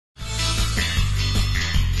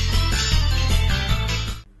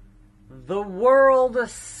The world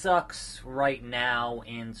sucks right now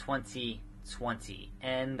in 2020,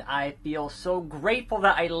 and I feel so grateful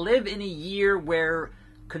that I live in a year where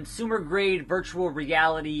consumer-grade virtual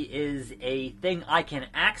reality is a thing I can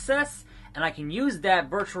access, and I can use that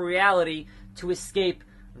virtual reality to escape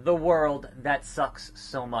the world that sucks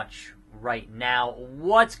so much right now.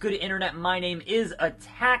 What's good, Internet? My name is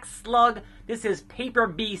attackslug. This is Paper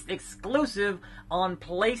Beast exclusive on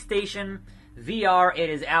PlayStation VR. It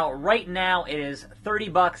is out right now. It is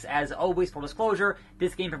 $30 as always. Full disclosure,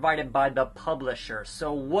 this game provided by the publisher.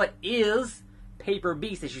 So what is Paper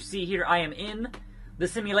Beast? As you see here, I am in the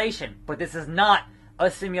simulation, but this is not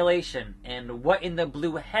a simulation. And what in the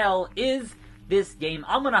blue hell is this game?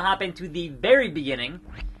 I'm gonna hop into the very beginning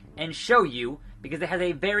and show you, because it has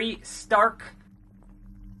a very stark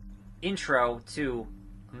intro to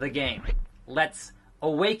the game. Let's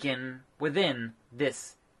awaken within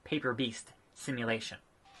this Paper Beast simulation.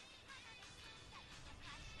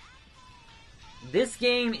 This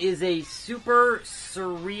game is a super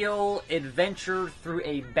surreal adventure through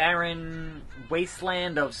a barren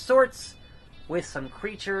wasteland of sorts with some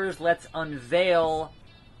creatures. Let's unveil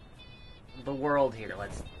the world here.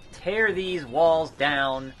 Let's tear these walls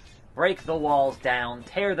down, break the walls down,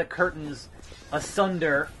 tear the curtains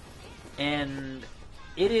asunder, and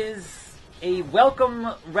it is a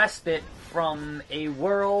welcome respite from a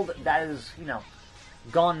world that is,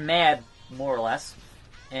 gone mad, more or less,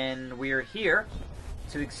 and we're here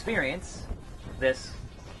to experience this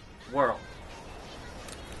world.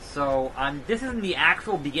 So, this isn't the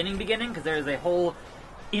actual beginning, because there's a whole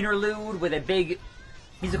interlude with a big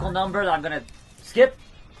musical number that I'm gonna skip,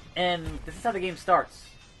 and this is how the game starts.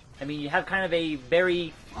 I mean, you have kind of a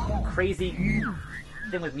very crazy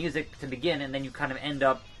thing with music to begin, and then you kind of end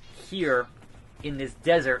up here in this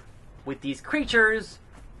desert with these creatures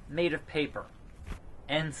made of paper.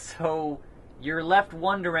 And so you're left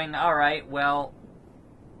wondering, alright, well,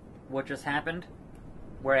 what just happened?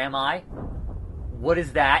 Where am I? What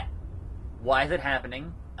is that? Why is it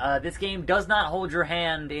happening? This game does not hold your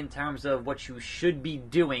hand in terms of what you should be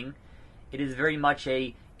doing. It is very much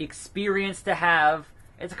a experience to have.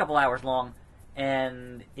 It's a couple hours long,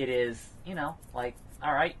 and it is,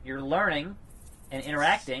 alright, you're learning and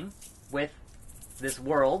interacting with this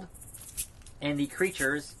world and the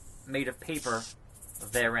creatures made of paper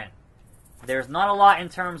therein. There's not a lot in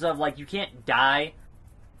terms of, you can't die.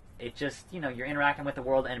 It just, you're interacting with the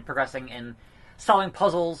world and progressing and solving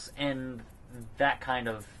puzzles and that kind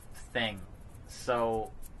of thing.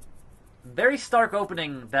 So, very stark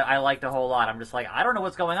opening that I liked a whole lot. I'm just I don't know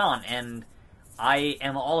what's going on, and I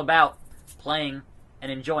am all about playing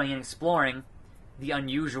and enjoying and exploring the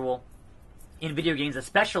unusual in video games,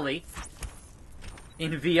 especially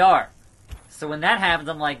in VR. So when that happens,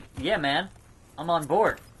 I'm like, yeah, man, I'm on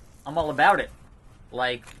board. I'm all about it.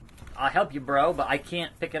 I'll help you, bro, but I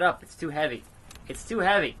can't pick it up. It's too heavy. It's too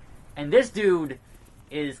heavy. And this dude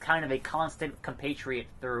is kind of a constant compatriot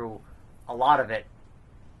through a lot of it.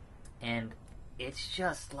 And it's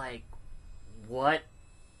just what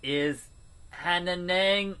is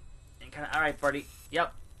happening? And kind of, alright, buddy.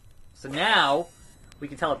 Yep. So now, we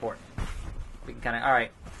can teleport. We can kind of,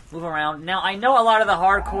 alright, move around. Now, I know a lot of the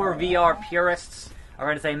hardcore VR purists are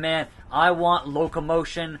going to say, man, I want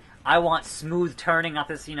locomotion. I want smooth turning, not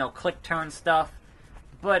this, click turn stuff.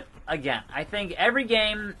 But, again, I think every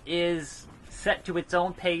game is set to its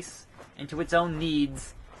own pace and to its own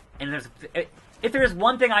needs. And if there is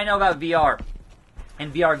one thing I know about VR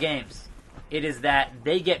and VR games, it is that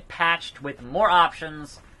they get patched with more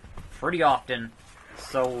options pretty often.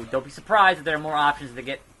 So don't be surprised if there are more options that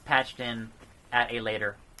get patched in at a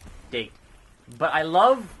later date. But I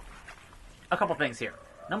love a couple things here.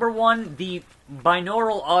 Number one, the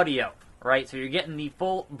binaural audio, right? So you're getting the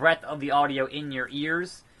full breadth of the audio in your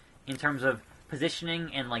ears in terms of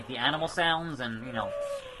positioning and the animal sounds and,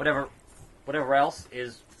 whatever else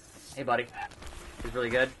is, hey buddy, is really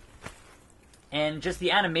good. And just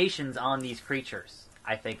the animations on these creatures,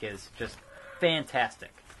 I think, is just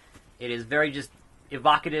fantastic. It is very just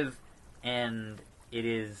evocative, and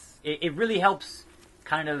it really helps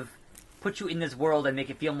kind of put you in this world and make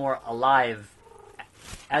it feel more alive,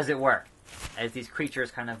 as it were, as these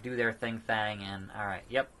creatures kind of do their thing, and alright,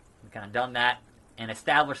 yep, we've kind of done that, and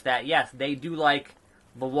established that, yes, they do like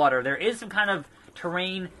the water. There is some kind of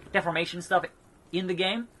terrain deformation stuff in the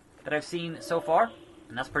game that I've seen so far,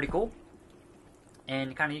 and that's pretty cool.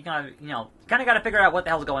 And you kind of got to figure out what the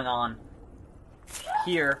hell's going on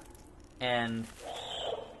here and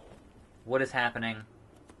what is happening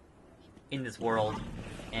in this world.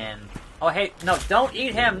 And oh, hey, no, don't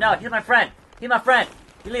eat him. No, he's my friend. He's my friend.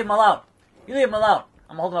 You leave him alone. You leave him alone.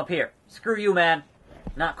 I'm holding him up here Screw you, man.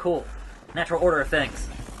 Not cool. Natural order of things.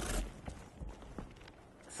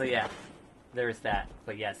 So yeah, there's that.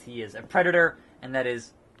 But yes, he is a predator, and that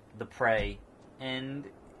is the prey. And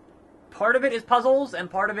part of it is puzzles,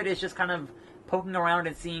 and part of it is just kind of poking around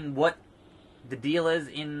and seeing what the deal is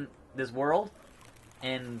in this world.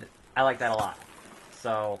 And I like that a lot.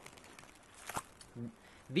 So,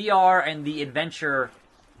 VR and the adventure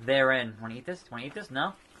therein. Want to eat this? Want to eat this?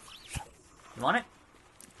 No? You want it?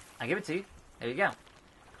 I give it to you. There you go.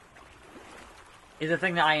 Is a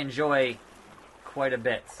thing that I enjoy quite a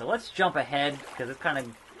bit. So let's jump ahead, because it kind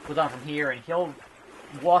of goes on from here, and he'll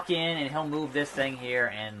walk in and he'll move this thing here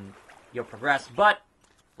and you'll progress. But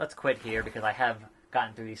let's quit here because I have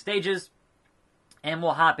gotten through these stages. And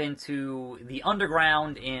we'll hop into the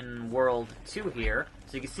underground in World 2 here.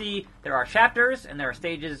 So you can see there are chapters, and there are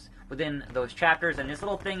stages within those chapters. And this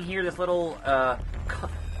little thing here, this little,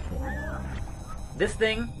 this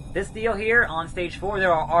deal here on stage 4,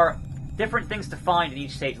 there are different things to find in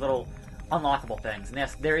each stage, little unlockable things. And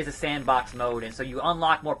yes, there is a sandbox mode, and so you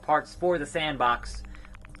unlock more parts for the sandbox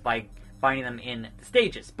by finding them in the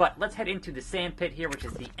stages. But let's head into the sand pit here, which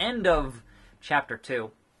is the end of Chapter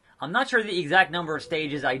 2. I'm not sure the exact number of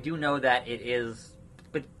stages. I do know that it is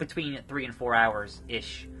between 3 and 4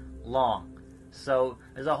 hours-ish long. So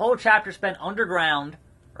there's a whole chapter spent underground,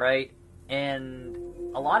 right? And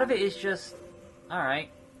a lot of it is just,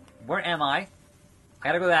 alright, where am I? I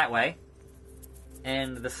gotta go that way.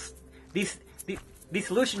 And the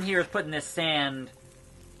solution here is putting this sand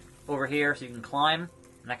over here so you can climb.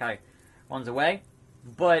 And that guy runs away.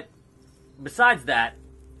 But besides that,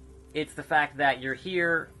 it's the fact that you're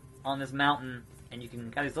here on this mountain, and you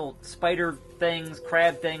can got these little spider things,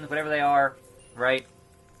 crab things, whatever they are, right?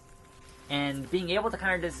 And being able to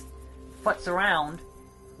kind of just futz around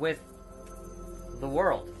with the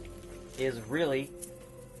world is really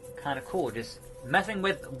kind of cool. Just messing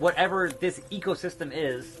with whatever this ecosystem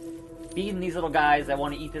is, feeding these little guys that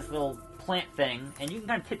want to eat this little plant thing, and you can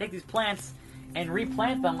kind of take these plants and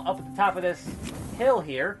replant them up at the top of this hill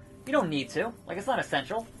here. You don't need to. Like, it's not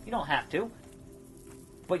essential. You don't have to.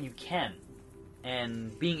 But you can.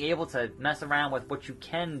 And being able to mess around with what you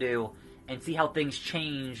can do and see how things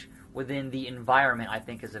change within the environment, I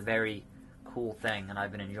think, is a very cool thing, and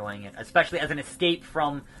I've been enjoying it. Especially as an escape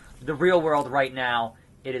from the real world right now,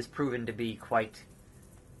 it has proven to be quite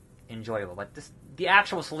enjoyable. But the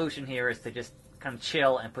actual solution here is to just kind of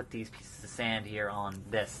chill and put these pieces of sand here on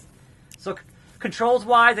this. So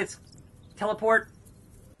controls-wise, it's teleport,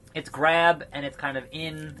 it's grab, and it's kind of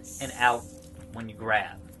in and out when you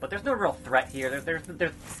grab. But there's no real threat here.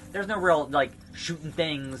 There's no real, like, shooting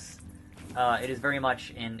things. It is very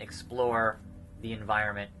much an explore the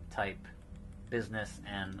environment type business,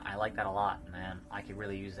 and I like that a lot, man. I could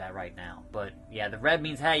really use that right now. But yeah, the red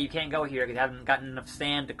means, hey, you can't go here because you haven't gotten enough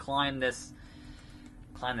sand to climb this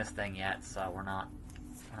thing yet. So we're not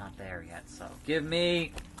there yet. So give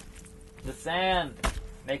me the sand,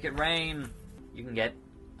 make it rain. You can get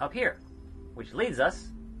up here, which leads us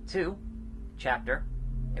to chapter,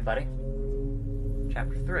 hey buddy,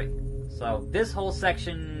 chapter 3. So this whole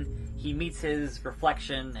section, he meets his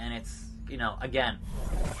reflection, and it's, you know, again,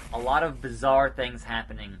 a lot of bizarre things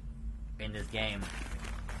happening in this game,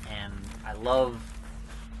 and I love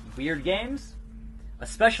weird games,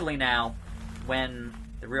 especially now when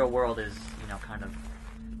the real world is, you know, kind of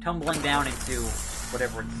tumbling down into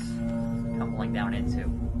whatever it's tumbling down into.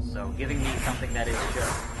 So giving me something that is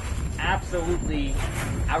just absolutely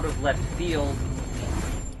out of left field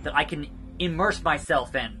that I can immerse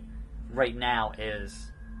myself in right now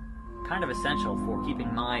is kind of essential for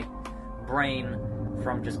keeping my brain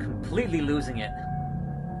from just completely losing it.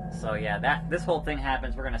 So yeah, this whole thing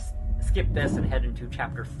happens. We're gonna skip this and head into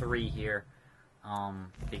chapter 3 here,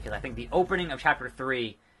 because I think the opening of chapter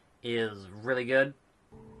 3 is really good.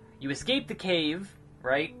 You escape the cave,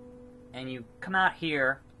 right, and you come out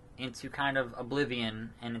here into kind of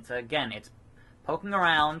oblivion, and it's poking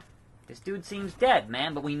around. This dude seems dead,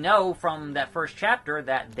 man, but we know from that first chapter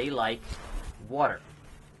that they like water,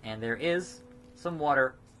 and there is some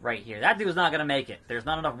water right here. That dude's not gonna make it. There's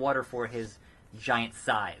not enough water for his giant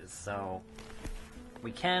size, so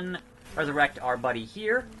we can resurrect our buddy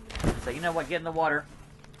here and say, you know what, get in the water,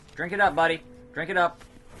 drink it up, buddy, drink it up,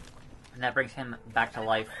 and that brings him back to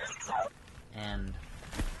life, and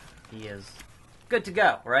he is good to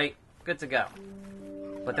go, right? Good to go.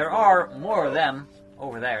 But there are more of them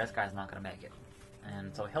over there. This guy's not gonna make it,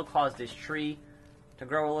 and so he'll cause this tree to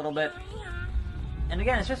grow a little bit. And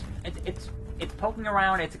again, it's just it's poking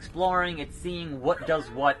around, it's exploring, it's seeing what does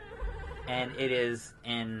what, and it is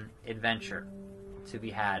an adventure to be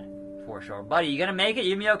had For sure. Buddy, you gonna make it?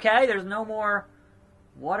 You gonna be okay? There's no more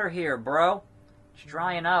water here, bro. It's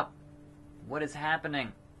drying up. What is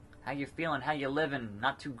happening? How you feeling? How you living?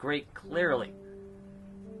 Not too great, clearly.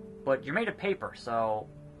 But you're made of paper, so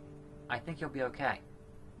I think you'll be okay.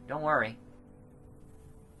 Don't worry.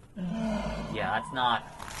 Yeah,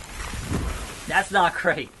 that's not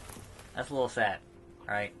great. That's a little sad.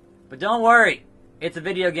 Alright? But don't worry. It's a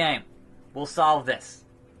video game. We'll solve this.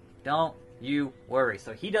 Don't you worry.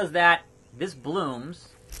 So he does that. This blooms.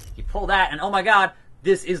 You pull that, and oh my god,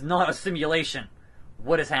 this is not a simulation.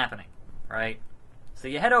 What is happening? Right? So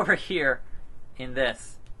you head over here in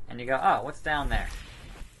this, and you go, oh, what's down there?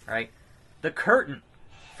 Right? The curtain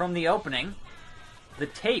from the opening, the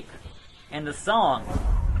tape, and the song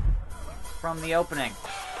from the opening.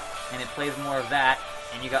 And it plays more of that,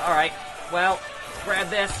 and you go, alright, well, let's grab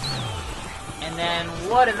this. And then,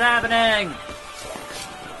 what is happening?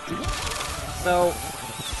 So,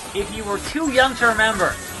 if you were too young to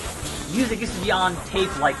remember, music used to be on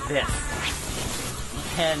tape like this.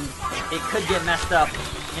 And it could get messed up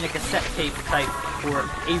in a cassette tape type or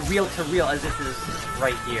a reel-to-reel as this is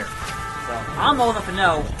right here. So I'm old enough to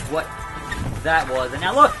know what that was. And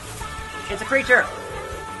now look! It's a creature!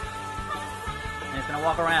 And it's going to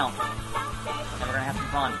walk around. And we're going to have some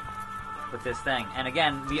fun with this thing. And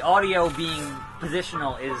again, the audio being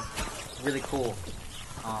positional is really cool.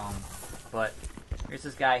 But here's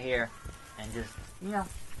this guy here. And just, you know,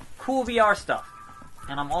 cool VR stuff.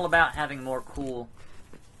 And I'm all about having more cool...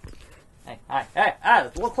 Hey,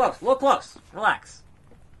 a little close. Relax,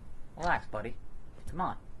 buddy. Come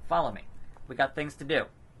on, follow me. We got things to do.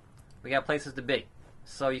 We got places to be.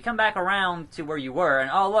 So you come back around to where you were,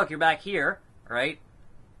 and oh look, you're back here, right?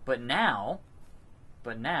 But now,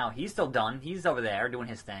 he's still done. He's over there doing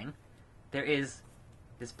his thing. There is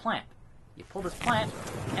this plant. You pull this plant,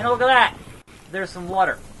 and look at that. There's some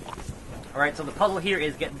water. All right. So the puzzle here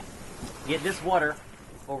is get this water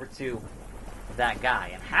over to that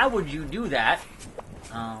guy. And how would you do that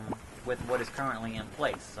with what is currently in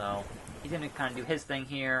place? So he's going to kind of do his thing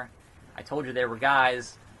here. I told you there were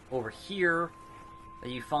guys over here that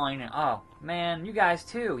you find, and oh man, you guys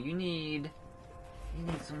too. You need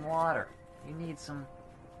some water. You need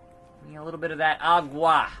a little bit of that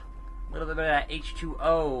agua, a little bit of that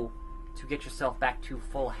H2O to get yourself back to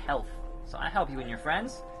full health. So I help you and your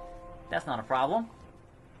friends. That's not a problem.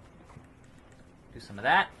 Do some of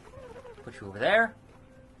that. Put you over there.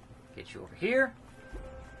 Get you over here.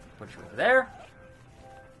 Put you over there.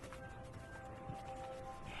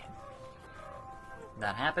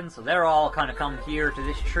 That happens. So they're all kind of come here to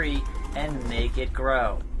this tree and make it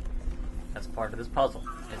grow. That's part of this puzzle,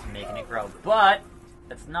 is making it grow. But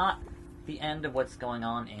that's not the end of what's going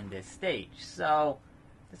on in this stage. So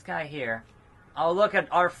this guy here. Oh, look at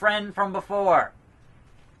our friend from before.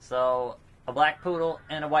 So a black poodle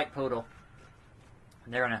and a white poodle.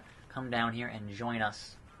 They're going to come down here and join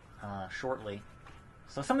us shortly.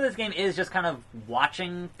 So some of this game is just kind of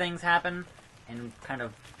watching things happen and kind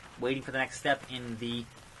of waiting for the next step in the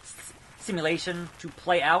simulation to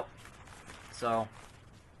play out. So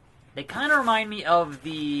they kind of remind me of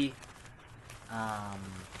the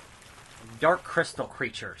Dark Crystal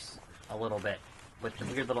creatures a little bit with the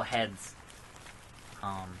weird little heads.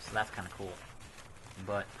 So that's kind of cool.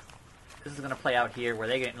 But this is going to play out here where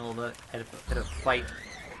they get in a little bit of a fight.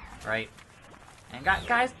 Right? And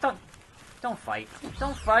guys, don't fight.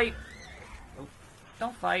 Don't fight.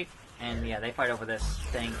 Don't fight. And yeah, they fight over this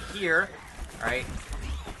thing here. Right?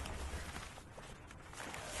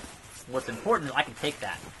 What's important is I can take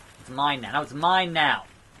that. It's mine now. No, it's mine now.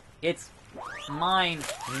 It's mine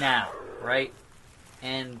now. Right?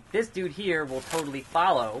 And this dude here will totally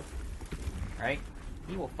follow. Right?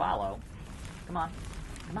 He will follow. Come on.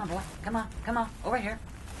 Come on, boy. Come on. Over here.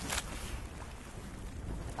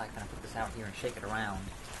 If I kind of put this out here and shake it around,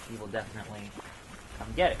 he will definitely come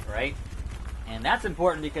get it, right? And that's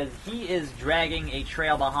important because he is dragging a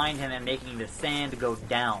trail behind him and making the sand go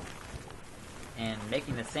down. And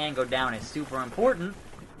making the sand go down is super important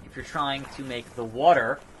if you're trying to make the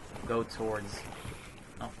water go towards...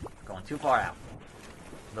 Oh, going too far out.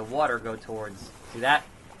 The water go towards... See that?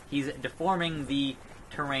 He's deforming the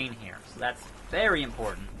terrain here. So that's very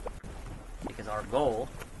important because our goal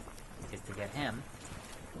is to get him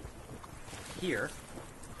here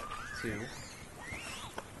to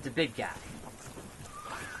the big guy.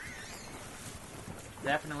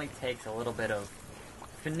 Definitely takes a little bit of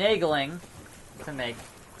finagling to make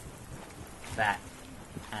that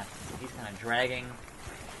happen. He's kind of dragging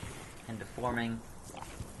and deforming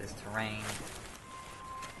this terrain.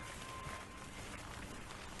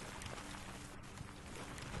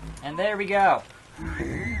 And there we go.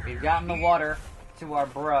 We've gotten the water to our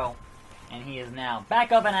bro, and he is now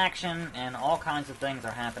back up in action, and all kinds of things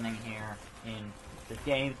are happening here in this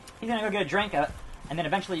game. He's gonna go get a drink, and then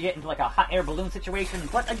eventually you get into like a hot air balloon situation,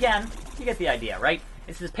 but again, you get the idea, right?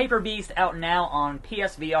 This is Paper Beast out now on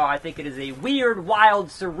PSVR. I think it is a weird, wild,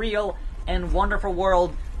 surreal, and wonderful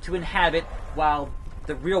world to inhabit while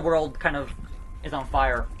the real world kind of is on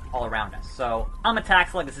fire all around us. So, I'm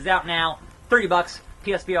attackslug. This is out now. $30,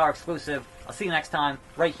 PSVR exclusive. I'll see you next time,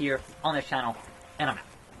 right here on this channel, and I'm out.